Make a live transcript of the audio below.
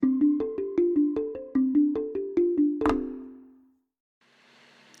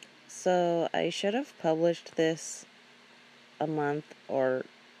So I should have published this a month or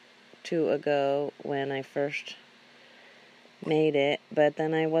two ago when I first made it, but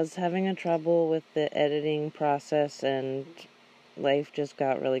then I was having a trouble with the editing process and life just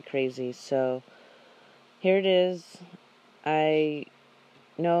got really crazy. So here it is. I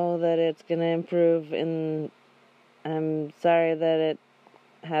know that it's going to improve, and I'm sorry that it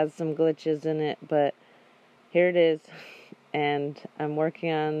has some glitches in it, but here it is. And I'm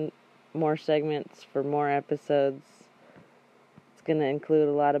working on more segments for more episodes. It's going to include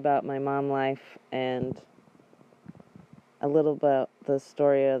a lot about my mom life and a little about the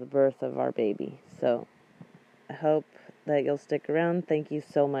story of the birth of our baby. So I hope that you'll stick around. Thank you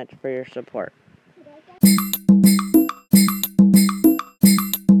so much for your support.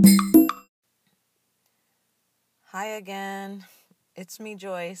 Hi again. It's me,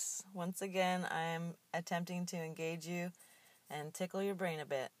 Joyce. Once again, I'm attempting to engage you and tickle your brain a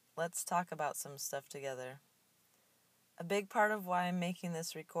bit. Let's talk about some stuff together. A big part of why I'm making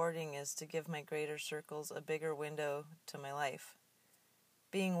this recording is to give my greater circles a bigger window to my life.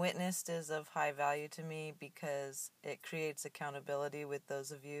 Being witnessed is of high value to me because it creates accountability with those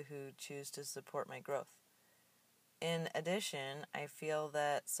of you who choose to support my growth. In addition, I feel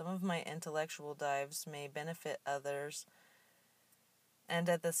that some of my intellectual dives may benefit others and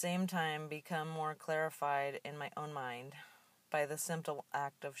at the same time become more clarified in my own mind by the simple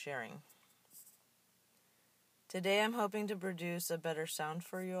act of sharing. Today I'm hoping to produce a better sound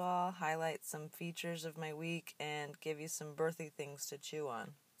for you all, highlight some features of my week, and give you some birthy things to chew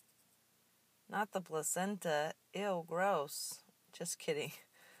on. Not the placenta, ew, gross. Just kidding.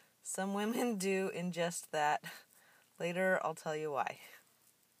 Some women do ingest that. Later I'll tell you why.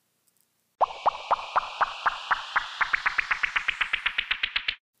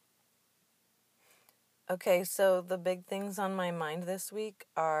 Okay, so the big things on my mind this week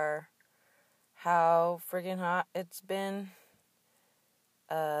are how friggin' hot it's been.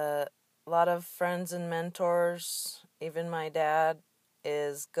 A lot of friends and mentors, even my dad,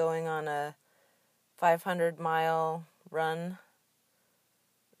 is going on a 500-mile run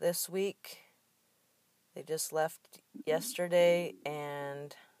this week. They just left yesterday,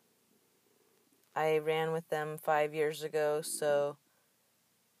 and I ran with them 5 years ago, so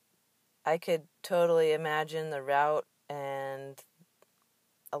I could totally imagine the route and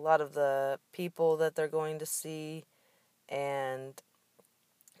a lot of the people that they're going to see and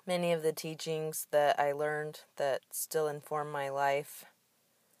many of the teachings that I learned that still inform my life.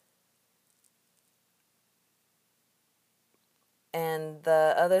 And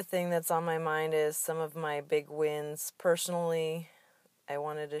the other thing that's on my mind is some of my big wins personally I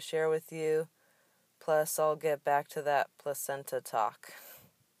wanted to share with you. Plus, I'll get back to that placenta talk.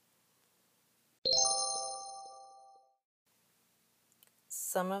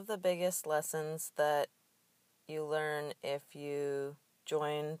 Some of the biggest lessons that you learn if you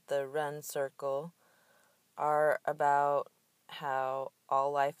join the Run Circle are about how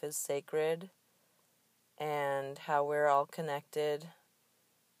all life is sacred and how we're all connected.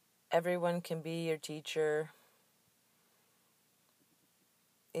 Everyone can be your teacher,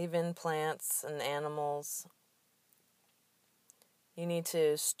 even plants and animals. You need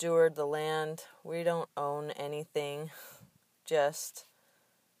to steward the land. We don't own anything. Just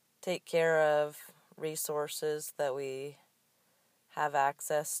take care of resources that we have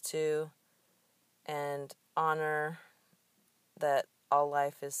access to and honor that all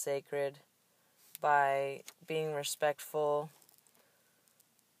life is sacred by being respectful,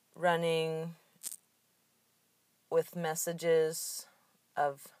 running with messages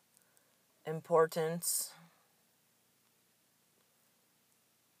of importance,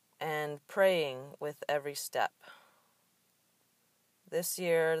 and praying with every step. This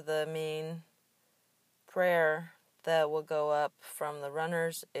year, the main prayer that will go up from the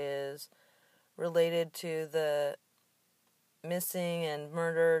runners is related to the missing and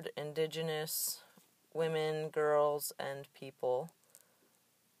murdered Indigenous women, girls, and people.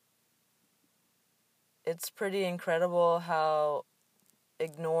 It's pretty incredible how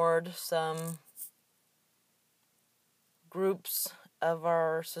ignored some groups of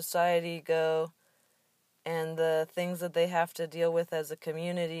our society go and the things that they have to deal with as a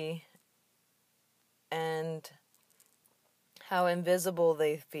community and how invisible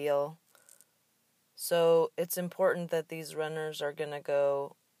they feel. So it's important that these runners are going to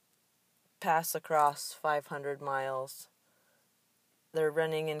go pass across 500 miles. They're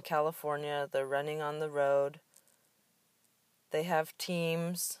running in California. They're running on the road. They have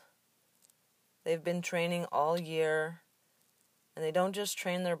teams. They've been training all year. And they don't just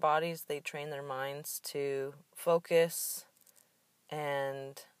train their bodies, they train their minds to focus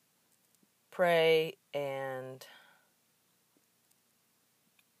and pray and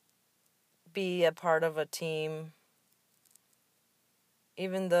be a part of a team.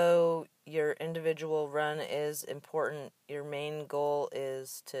 Even though your individual run is important, your main goal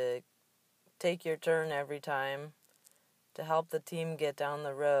is to take your turn every time, to help the team get down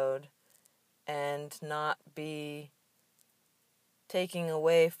the road, and not be taking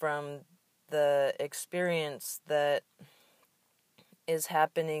away from the experience that is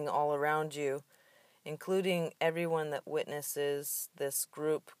happening all around you, including everyone that witnesses this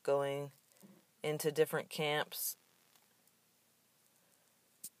group going into different camps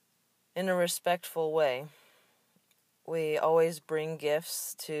in a respectful way. We always bring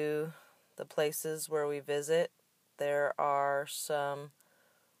gifts to the places where we visit. There are some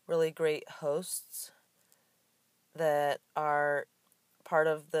really great hosts that are part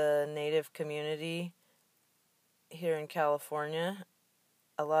of the Native community here in California.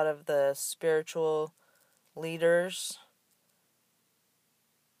 A lot of the spiritual leaders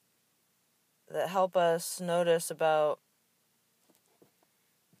that help us notice about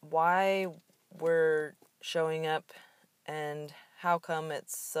why we're showing up and how come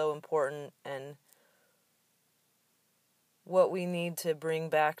it's so important and what we need to bring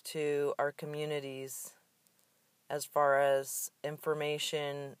back to our communities as far as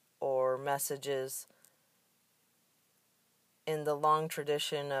information or messages in the long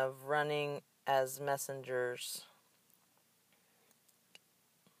tradition of running as messengers.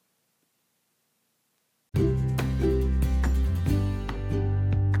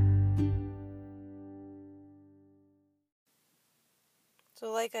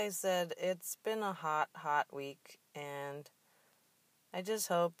 So like I said, it's been a hot week, and I just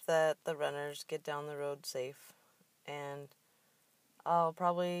hope that the runners get down the road safe. And I'll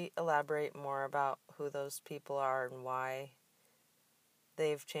probably elaborate more about who those people are and why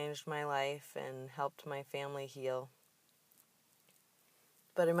they've changed my life and helped my family heal.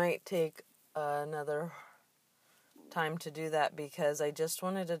 But it might take another time to do that, because I just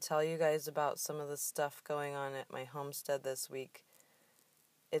wanted to tell you guys about some of the stuff going on at my homestead this week.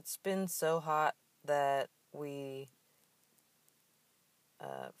 It's been so hot that we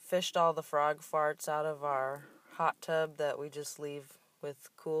fished all the frog farts out of our hot tub that we just leave with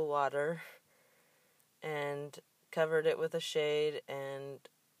cool water, and covered it with a shade and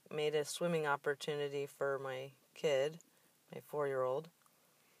made a swimming opportunity for my kid, my 4-year-old.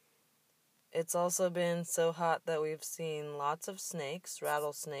 It's also been so hot that we've seen lots of snakes,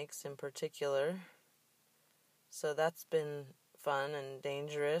 rattlesnakes in particular. So that's been fun and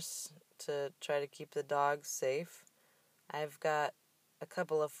dangerous to try to keep the dogs safe. I've got a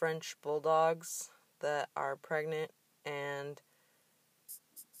couple of French bulldogs that are pregnant, and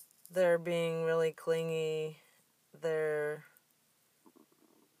they're being really clingy. They're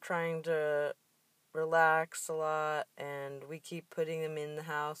trying to relax a lot, and we keep putting them in the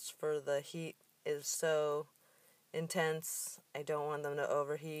house for the heat is so intense. I don't want them to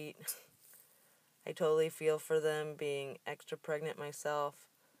overheat. I totally feel for them, being extra pregnant myself.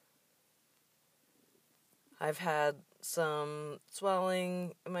 I've had some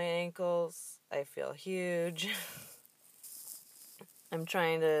swelling in my ankles. I feel huge. I'm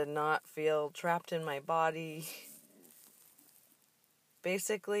trying to not feel trapped in my body.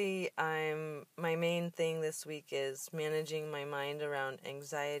 Basically, my main thing this week is managing my mind around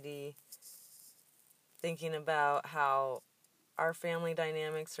anxiety, thinking about how our family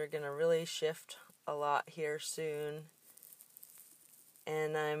dynamics are going to really shift a lot here soon.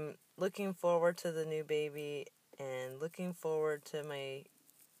 And I'm looking forward to the new baby and looking forward to my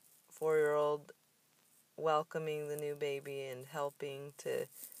 4-year-old welcoming the new baby and helping to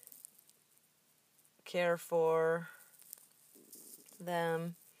care for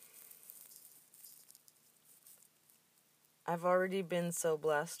them. I've already been so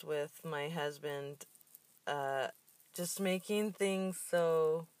blessed with my husband, just making things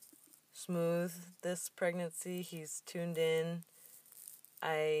so smooth this pregnancy. He's tuned in.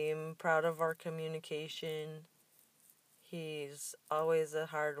 I'm proud of our communication. He's always a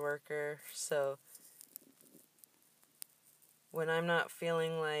hard worker, so when I'm not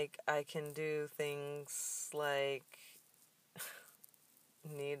feeling like I can do things like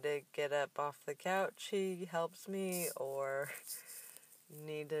need to get up off the couch, he helps me, or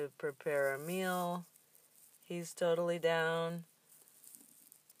need to prepare a meal, he's totally down.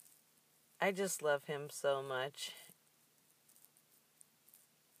 I just love him so much.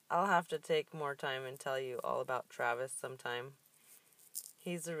 I'll have to take more time and tell you all about Travis sometime.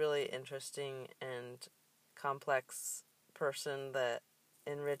 He's a really interesting and complex person that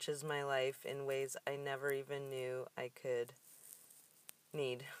enriches my life in ways I never even knew I could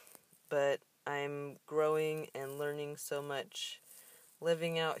need. But I'm growing and learning so much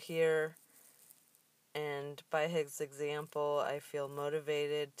living out here, and by his example, I feel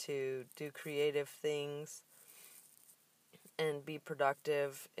motivated to do creative things and be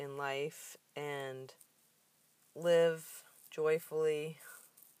productive in life and live joyfully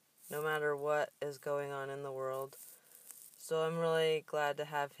no matter what is going on in the world. So I'm really glad to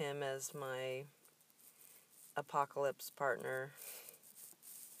have him as my apocalypse partner.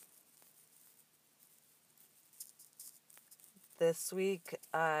 This week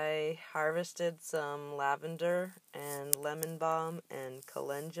I harvested some lavender and lemon balm and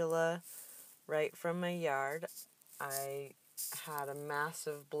calendula right from my yard. I had a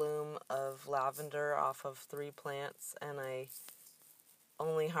massive bloom of lavender off of 3 plants, and I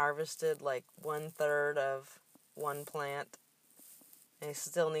only harvested like 1/3 of one plant. I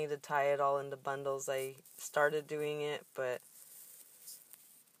still need to tie it all into bundles. I started doing it, but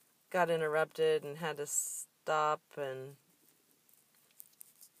got interrupted and had to stop, and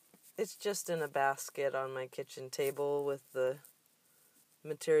it's just in a basket on my kitchen table with the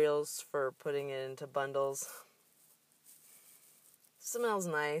materials for putting it into bundles. Smells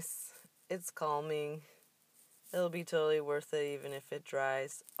nice. It's calming. It'll be totally worth it even if it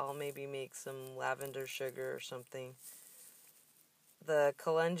dries. I'll maybe make some lavender sugar or something. The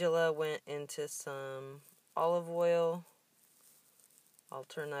calendula went into some olive oil. I'll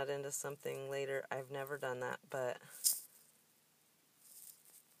turn that into something later. I've never done that, but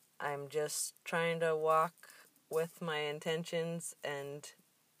I'm just trying to walk with my intentions and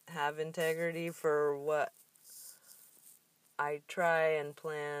have integrity for what I try and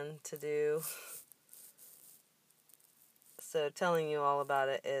plan to do. So telling you all about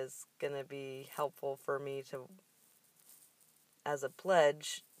it is going to be helpful for me to, as a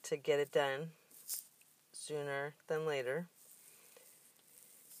pledge, to get it done sooner than later.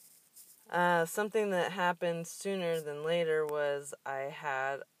 Something that happened sooner than later was I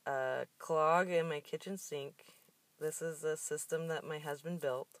had a clog in my kitchen sink. This is a system that my husband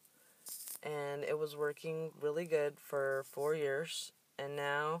built, and it was working really good for 4 years, and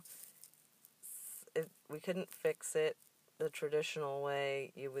now we couldn't fix it the traditional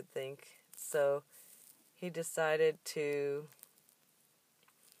way you would think. So he decided to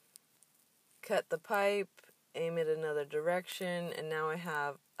cut the pipe, aim it another direction, and now I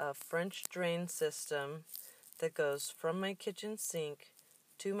have a French drain system that goes from my kitchen sink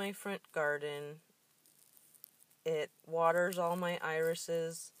to my front garden. It waters all my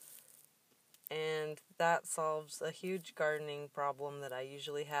irises, and that solves a huge gardening problem that I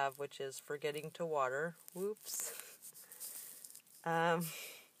usually have, which is forgetting to water. Whoops. And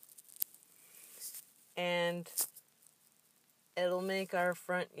it'll make our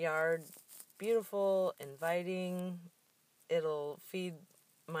front yard beautiful, inviting. It'll feed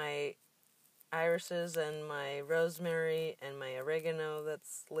my irises and my rosemary and my oregano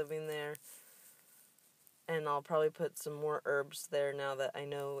that's living there. And I'll probably put some more herbs there now that I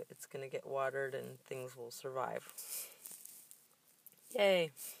know it's going to get watered and things will survive.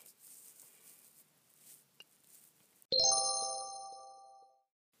 Yay!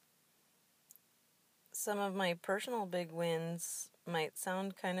 Some of my personal big wins might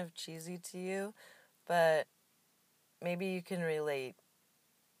sound kind of cheesy to you, but maybe you can relate.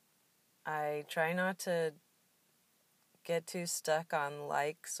 I try not to get too stuck on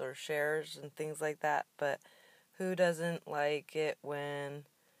likes or shares and things like that, but who doesn't like it when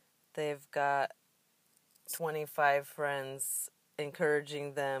they've got 25 friends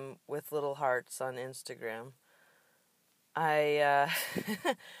encouraging them with little hearts on Instagram?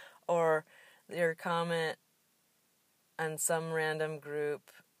 Or your comment on some random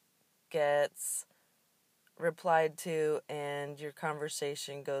group gets replied to and your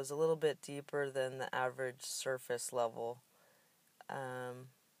conversation goes a little bit deeper than the average surface level.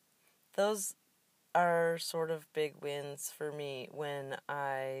 Those are sort of big wins for me when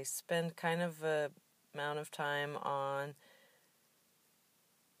I spend kind of a amount of time on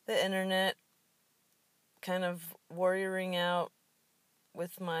the internet, kind of warrioring out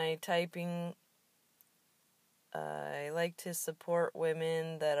with my typing. I like to support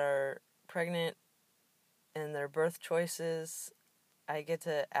women that are pregnant and their birth choices. I get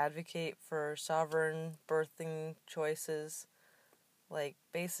to advocate for sovereign birthing choices. Like,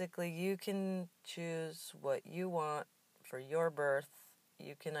 basically, you can choose what you want for your birth.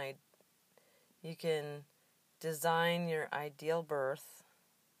 You can design your ideal birth.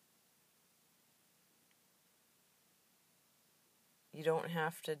 You don't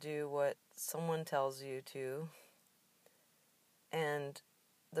have to do what someone tells you to. And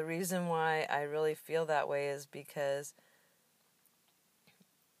the reason why I really feel that way is because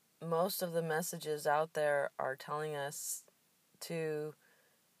most of the messages out there are telling us to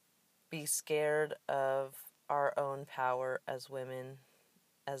be scared of our own power as women,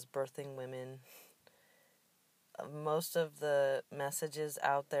 as birthing women. Most of the messages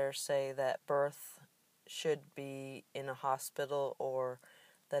out there say that birth should be in a hospital, or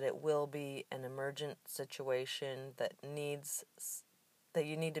that it will be an emergent situation that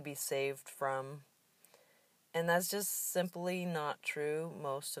you need to be saved from. And that's just simply not true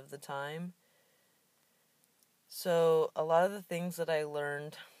most of the time. So a lot of the things that I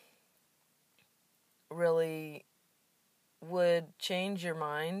learned really would change your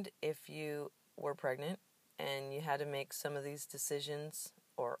mind if you were pregnant and you had to make some of these decisions,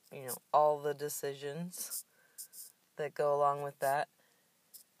 or, all the decisions that go along with that.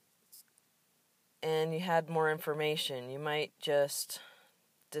 And you had more information. You might just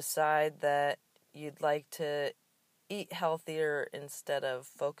decide that you'd like to eat healthier instead of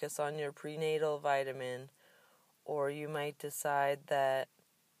focus on your prenatal vitamin, or you might decide that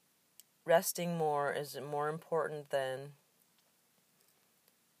resting more is more important than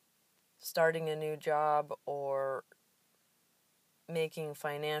starting a new job or making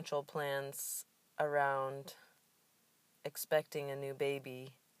financial plans around expecting a new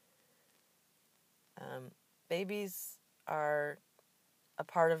baby. Babies are a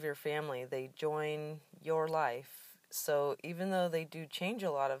part of your family. They join your life. So even though they do change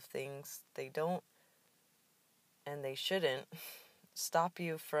a lot of things, they don't, and they shouldn't, stop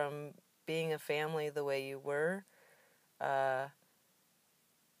you from being a family the way you were.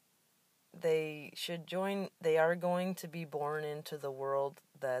 They are going to be born into the world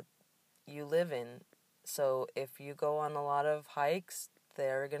that you live in. So if you go on a lot of hikes,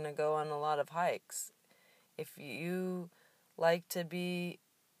 they're going to go on a lot of hikes. If you like to be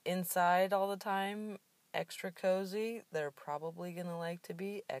inside all the time, extra cozy, they're probably going to like to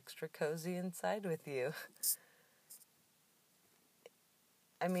be extra cozy inside with you.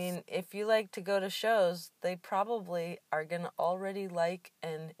 I mean, if you like to go to shows, they probably are going to already like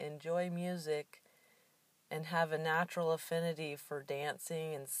and enjoy music and have a natural affinity for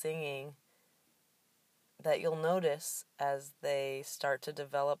dancing and singing that you'll notice as they start to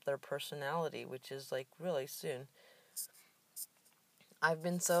develop their personality, which is like really soon. I've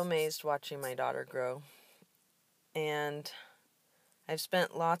been so amazed watching my daughter grow, and I've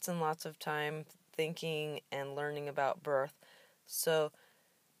spent lots and lots of time thinking and learning about birth. So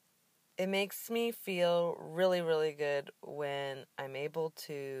it makes me feel really, really good when I'm able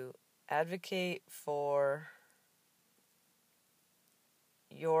to advocate for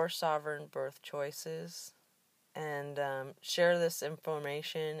your sovereign birth choices and share this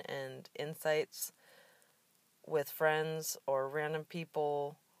information and insights with friends or random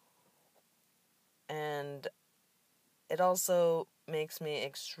people. And it also makes me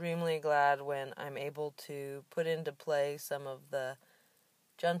extremely glad when I'm able to put into play some of the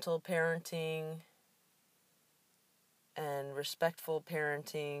gentle parenting and respectful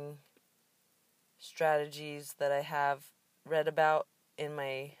parenting strategies that I have read about in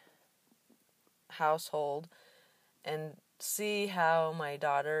my household, and see how my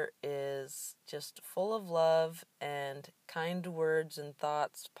daughter is just full of love and kind words and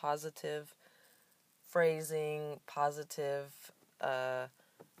thoughts, positive phrasing, positive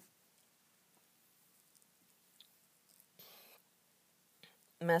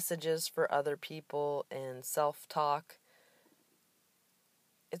messages for other people, and self-talk.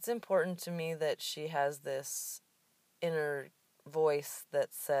 It's important to me that she has this inner voice that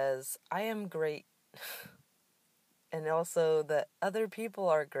says, I am great, and also that other people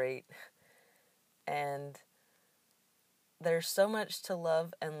are great, and there's so much to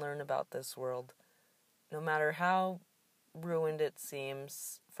love and learn about this world, no matter how ruined it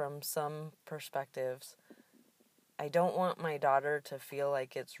seems from some perspectives. I don't want my daughter to feel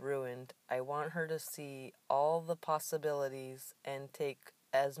like it's ruined. I want her to see all the possibilities and take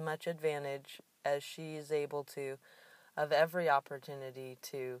as much advantage as she is able to of every opportunity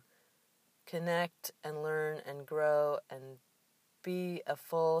to connect and learn and grow and be a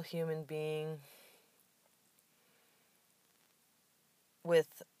full human being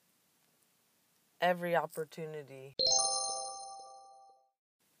with every opportunity.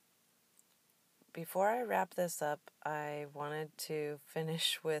 Before I wrap this up, I wanted to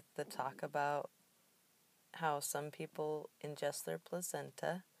finish with the talk about how some people ingest their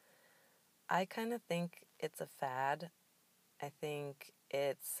placenta. I kind of think it's a fad. I think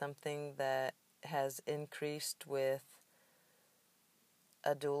it's something that has increased with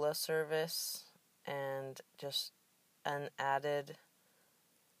a doula service and just an added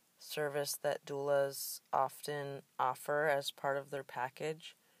service that doulas often offer as part of their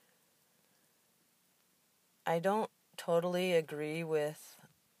package. I don't totally agree with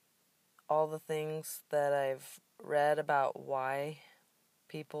all the things that I've read about why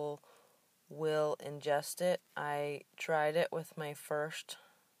people will ingest it. I tried it with my first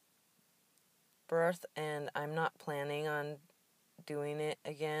birth, and I'm not planning on doing it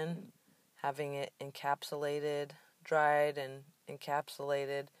again, having it encapsulated, dried and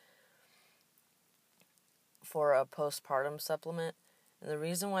encapsulated for a postpartum supplement. And the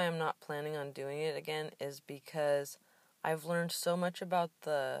reason why I'm not planning on doing it again is because I've learned so much about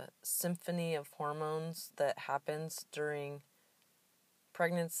the symphony of hormones that happens during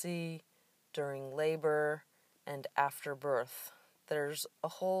pregnancy, during labor, and after birth. There's a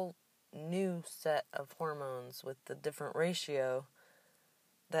whole new set of hormones with the different ratio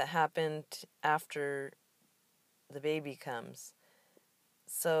that happened after the baby comes.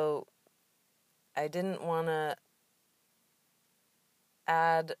 So I didn't want to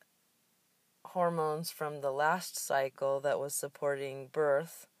add hormones from the last cycle that was supporting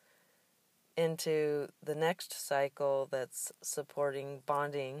birth into the next cycle that's supporting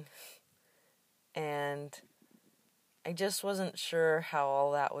bonding, and I just wasn't sure how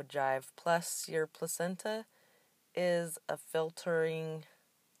all that would jive. Plus, your placenta is a filtering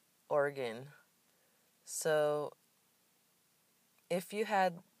organ, so if you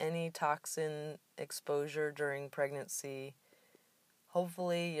had any toxin exposure during pregnancy,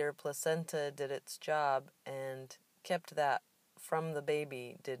 hopefully your placenta did its job and kept that from the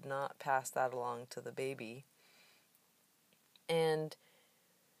baby, did not pass that along to the baby. And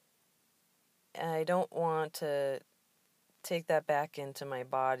I don't want to take that back into my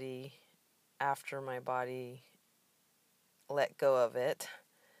body after my body let go of it.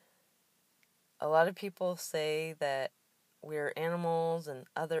 A lot of people say that we're animals and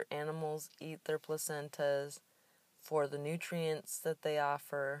other animals eat their placentas for the nutrients that they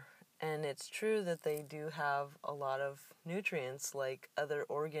offer, and it's true that they do have a lot of nutrients like other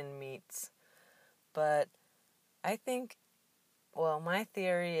organ meats, but I think, my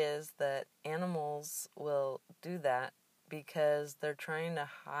theory is that animals will do that because they're trying to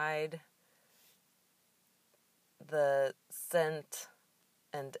hide the scent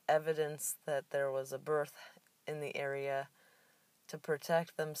and evidence that there was a birth in the area to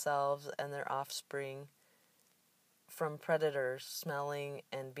protect themselves and their offspring from predators smelling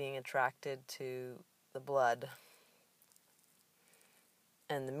and being attracted to the blood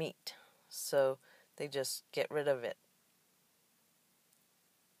and the meat. So they just get rid of it.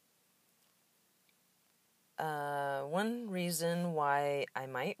 One reason why I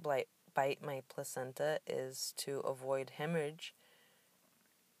might bite my placenta is to avoid hemorrhage.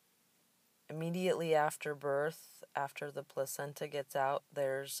 Immediately after birth, after the placenta gets out,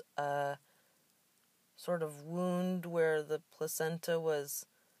 there's a sort of wound where the placenta was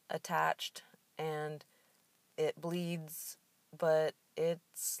attached and it bleeds, but it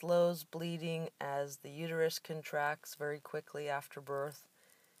slows bleeding as the uterus contracts very quickly after birth,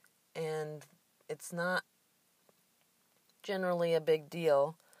 and it's not generally a big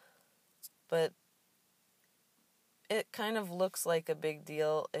deal, but it kind of looks like a big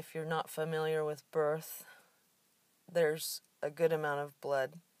deal if you're not familiar with birth. There's a good amount of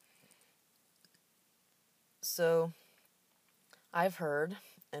blood. So I've heard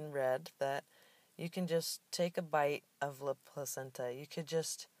and read that you can just take a bite of the placenta. You could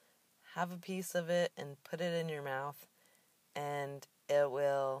just have a piece of it and put it in your mouth, and it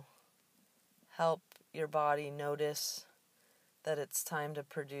will help your body notice that it's time to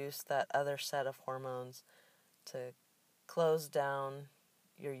produce that other set of hormones to close down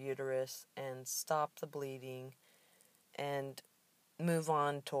your uterus and stop the bleeding and move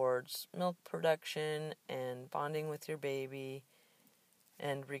on towards milk production and bonding with your baby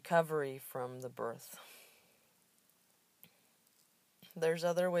and recovery from the birth. There's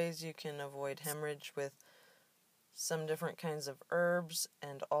other ways you can avoid hemorrhage with some different kinds of herbs,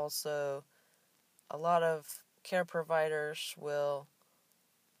 and also a lot of care providers will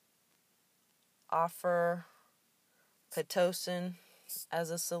offer Pitocin as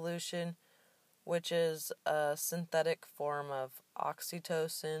a solution, which is a synthetic form of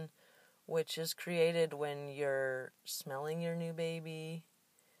oxytocin, which is created when you're smelling your new baby,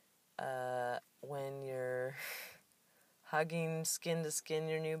 when you're hugging skin to skin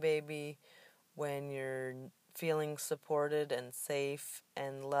your new baby, when you're feeling supported and safe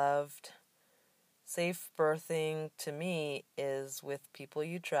and loved. Safe birthing, to me, is with people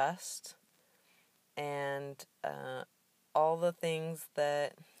you trust, and all the things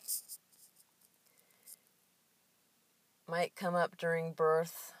that might come up during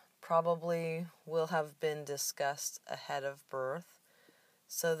birth probably will have been discussed ahead of birth,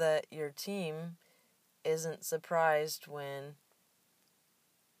 so that your team isn't surprised when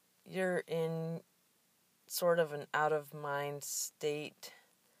you're in sort of an out-of-mind state,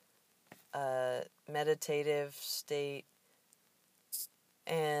 meditative state,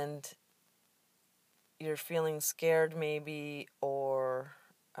 and you're feeling scared maybe, or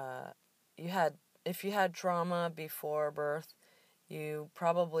if you had trauma before birth, you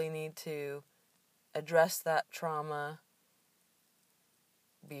probably need to address that trauma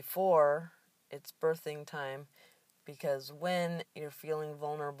before it's birthing time, because when you're feeling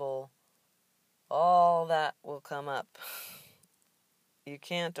vulnerable, all that will come up. You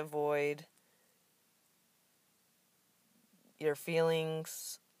can't avoid your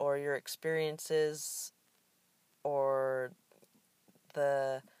feelings or your experiences or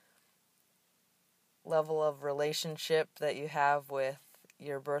the level of relationship that you have with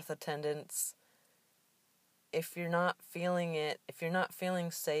your birth attendants. If you're not feeling it, if you're not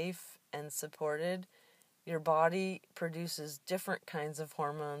feeling safe and supported, your body produces different kinds of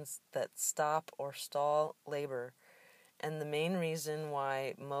hormones that stop or stall labor. And the main reason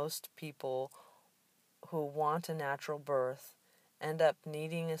why most people who want a natural birth end up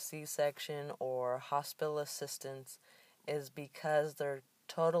needing a C-section or hospital assistance is because they're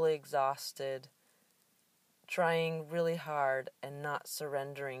totally exhausted, trying really hard and not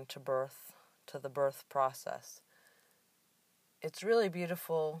surrendering to birth, to the birth process. It's really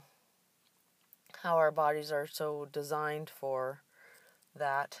beautiful how our bodies are so designed for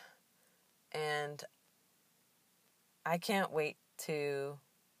that, and I can't wait to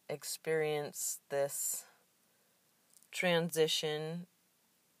experience this transition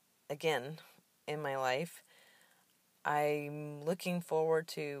again in my life. I'm looking forward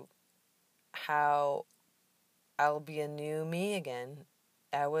to how I'll be a new me again.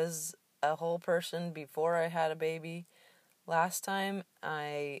 I was a whole person before I had a baby. Last time,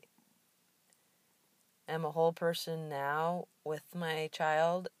 I am a whole person now with my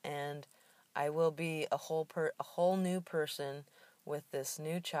child, and I will be a whole new person with this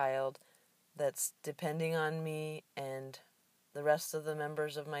new child that's depending on me and the rest of the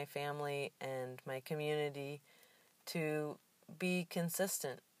members of my family and my community to be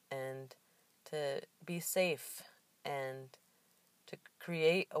consistent and to be safe and to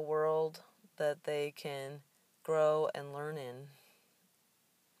create a world that they can grow and learn in.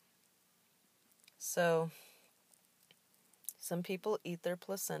 So, some people eat their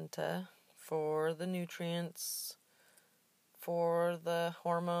placenta for the nutrients, for the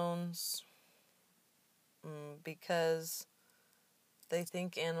hormones, because they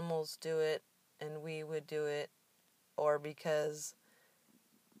think animals do it and we would do it, or because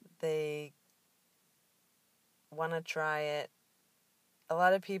they want to try it. A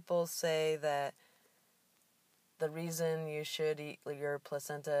lot of people say that the reason you should eat your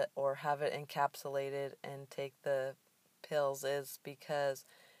placenta or have it encapsulated and take the pills is because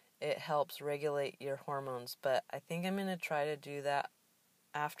it helps regulate your hormones. But I think I'm going to try to do that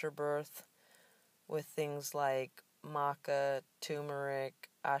after birth with things like maca, turmeric,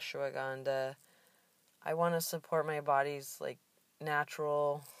 ashwagandha. I want to support my body's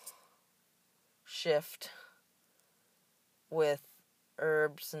natural shift with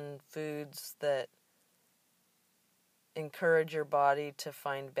herbs and foods that encourage your body to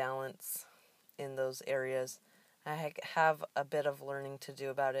find balance in those areas. I have a bit of learning to do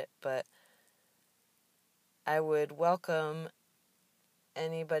about it, but I would welcome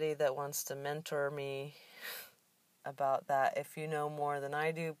anybody that wants to mentor me about that. If you know more than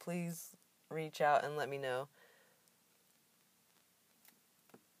I do, please reach out and let me know.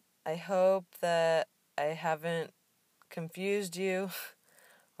 I hope that I haven't confused you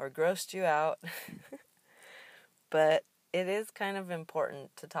or grossed you out, but it is kind of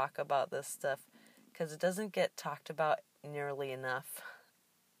important to talk about this stuff because it doesn't get talked about nearly enough.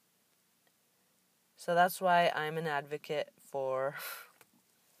 So that's why I'm an advocate for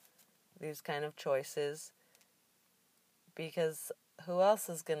these kind of choices, because who else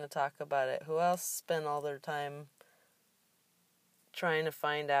is going to talk about it? Who else spend all their time trying to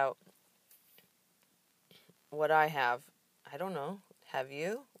find out what I have? I don't know. Have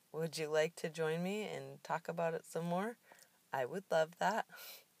you? Would you like to join me and talk about it some more? I would love that.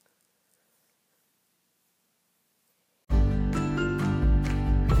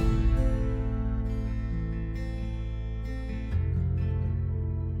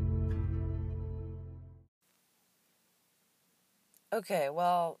 Okay,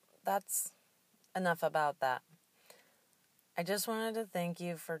 well, that's enough about that. I just wanted to thank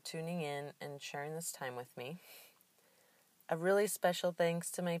you for tuning in and sharing this time with me. A really special thanks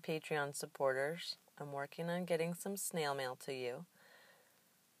to my Patreon supporters. I'm working on getting some snail mail to you.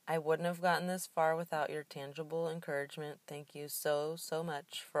 I wouldn't have gotten this far without your tangible encouragement. Thank you so, so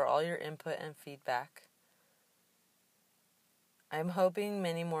much for all your input and feedback. I'm hoping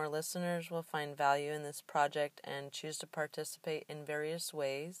many more listeners will find value in this project and choose to participate in various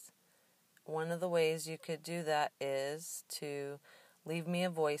ways. One of the ways you could do that is to leave me a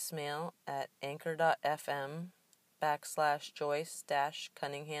voicemail at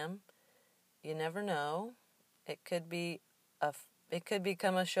anchor.fm/Joyce-Cunningham. You never know. It could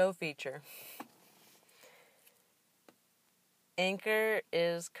become a show feature. Anchor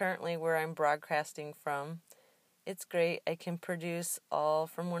is currently where I'm broadcasting from. It's great. I can produce all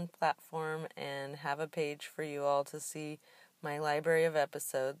from one platform and have a page for you all to see my library of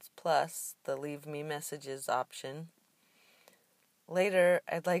episodes, plus the leave me messages option. Later,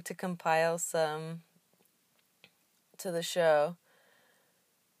 I'd like to compile some to the show.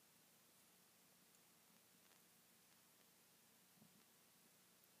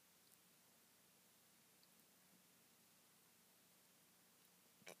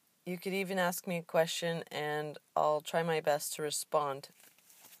 You could even ask me a question, and I'll try my best to respond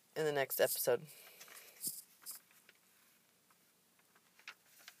in the next episode.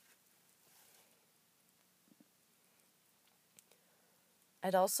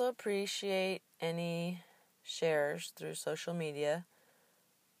 I'd also appreciate any shares through social media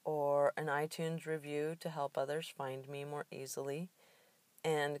or an iTunes review to help others find me more easily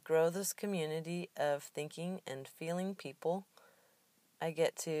and grow this community of thinking and feeling people I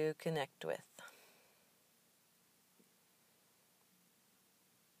get to connect with.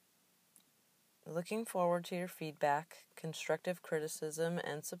 Looking forward to your feedback, constructive criticism,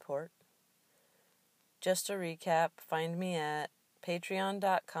 and support. Just to recap, find me at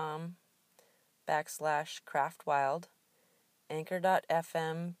patreon.com/craftwild,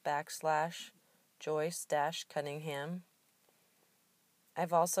 anchor.fm/Joyce-Cunningham.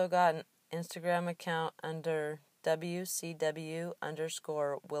 I've also got an Instagram account under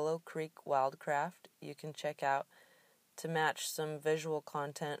WCW_Willow Creek Wildcraft you can check out to match some visual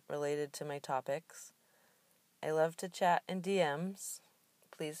content related to my topics. I love to chat in DMs.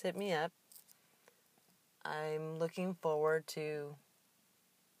 Please hit me up. I'm looking forward to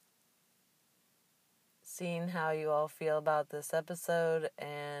seeing how you all feel about this episode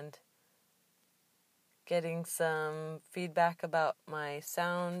and getting some feedback about my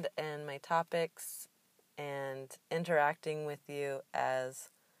sound and my topics and interacting with you as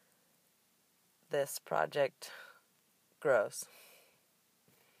this project grows.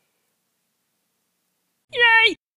 Yay!